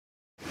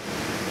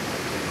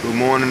Good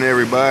morning,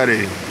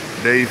 everybody.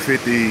 Day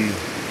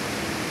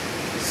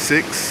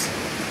 56,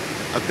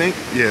 I think.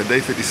 Yeah, day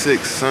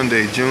 56,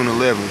 Sunday, June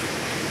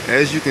 11th.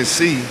 As you can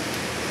see,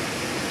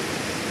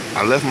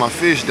 I left my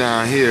fish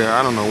down here.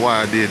 I don't know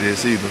why I did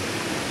this either.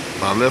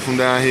 But I left them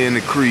down here in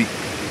the creek.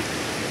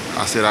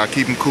 I said I'll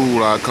keep them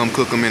cool. I'll come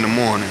cook them in the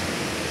morning.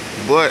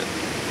 But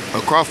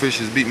a crawfish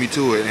has beat me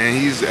to it, and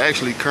he's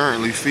actually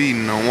currently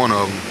feeding on one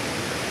of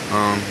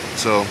them.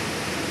 So,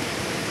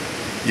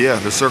 yeah,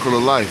 the circle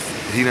of life.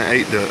 He done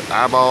ate the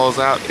eyeballs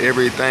out,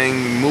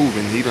 everything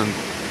moving. He done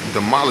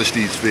demolished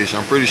these fish.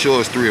 I'm pretty sure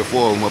it's 3 or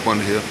 4 of them up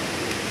under here.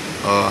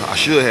 I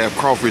should have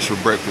crawfish for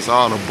breakfast. I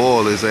ought to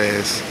boil his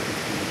ass.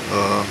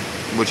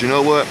 But you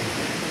know what?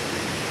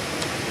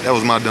 That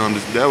was my dumb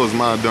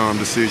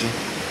decision.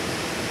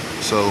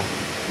 So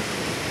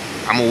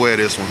I'm gonna wear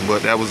this one,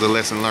 but that was a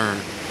lesson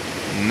learned.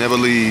 Never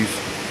leave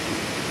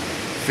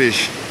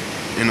fish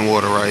in the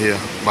water right here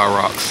by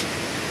rocks,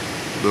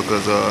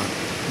 because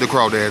the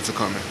crawdads are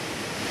coming.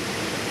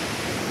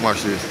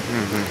 Watch this.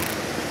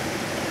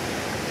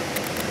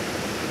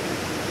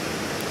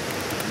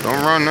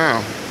 Don't run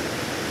now.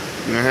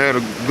 You done had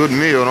a good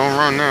meal. Don't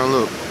run now.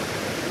 Look.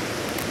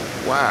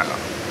 Wow.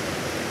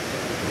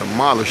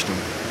 Demolished them.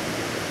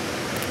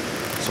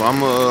 So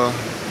I'm gonna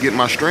get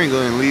my stringer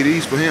and leave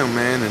these for him,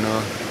 man. And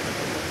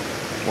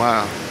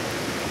wow.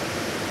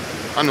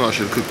 I knew I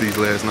should have cooked these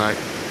last night.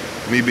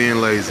 Me being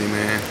lazy,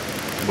 man.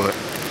 But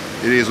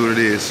it is what it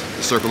is.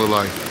 The circle of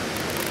life.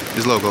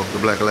 This logo, the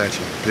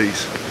Blackalachian.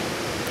 Peace.